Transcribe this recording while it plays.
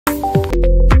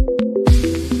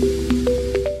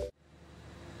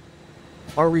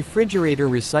Our refrigerator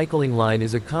recycling line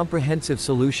is a comprehensive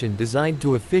solution designed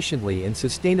to efficiently and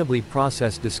sustainably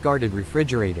process discarded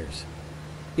refrigerators.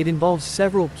 It involves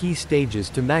several key stages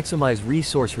to maximize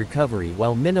resource recovery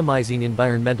while minimizing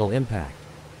environmental impact.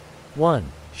 1.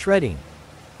 Shredding.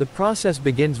 The process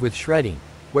begins with shredding,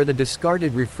 where the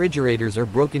discarded refrigerators are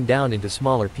broken down into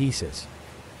smaller pieces.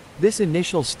 This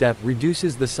initial step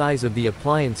reduces the size of the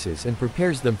appliances and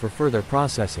prepares them for further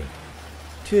processing.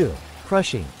 2.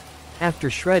 Crushing.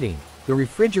 After shredding, the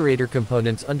refrigerator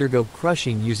components undergo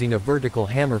crushing using a vertical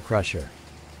hammer crusher.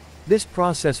 This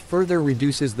process further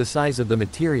reduces the size of the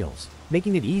materials,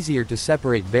 making it easier to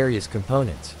separate various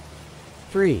components.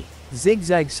 3.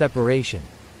 Zigzag separation.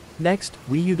 Next,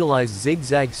 we utilize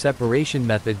zigzag separation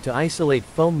method to isolate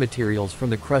foam materials from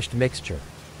the crushed mixture.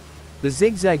 The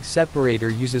zigzag separator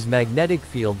uses magnetic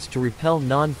fields to repel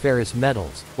non-ferrous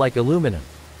metals, like aluminum,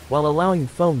 while allowing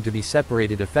foam to be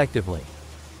separated effectively.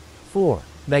 4.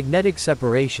 Magnetic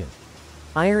separation.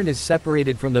 Iron is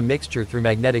separated from the mixture through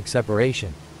magnetic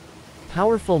separation.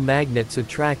 Powerful magnets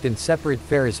attract and separate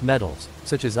ferrous metals,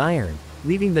 such as iron,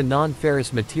 leaving the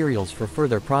non-ferrous materials for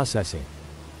further processing.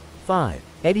 5.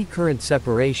 Eddy current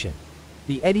separation.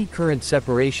 The eddy current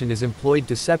separation is employed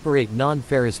to separate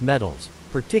non-ferrous metals,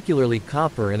 particularly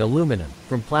copper and aluminum,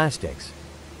 from plastics.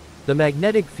 The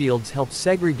magnetic fields help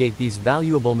segregate these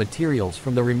valuable materials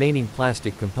from the remaining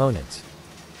plastic components.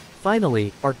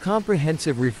 Finally, our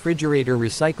comprehensive refrigerator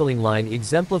recycling line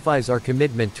exemplifies our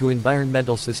commitment to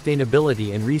environmental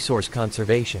sustainability and resource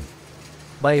conservation.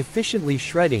 By efficiently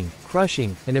shredding,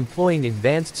 crushing, and employing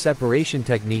advanced separation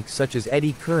techniques such as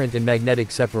eddy current and magnetic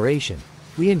separation,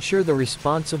 we ensure the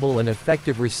responsible and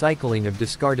effective recycling of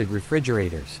discarded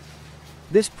refrigerators.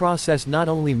 This process not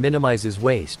only minimizes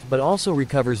waste but also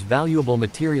recovers valuable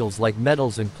materials like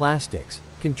metals and plastics,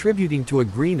 contributing to a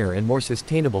greener and more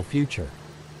sustainable future.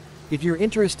 If you're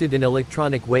interested in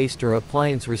electronic waste or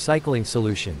appliance recycling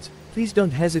solutions, please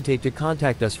don't hesitate to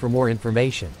contact us for more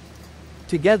information.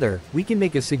 Together, we can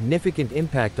make a significant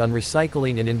impact on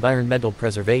recycling and environmental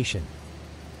preservation.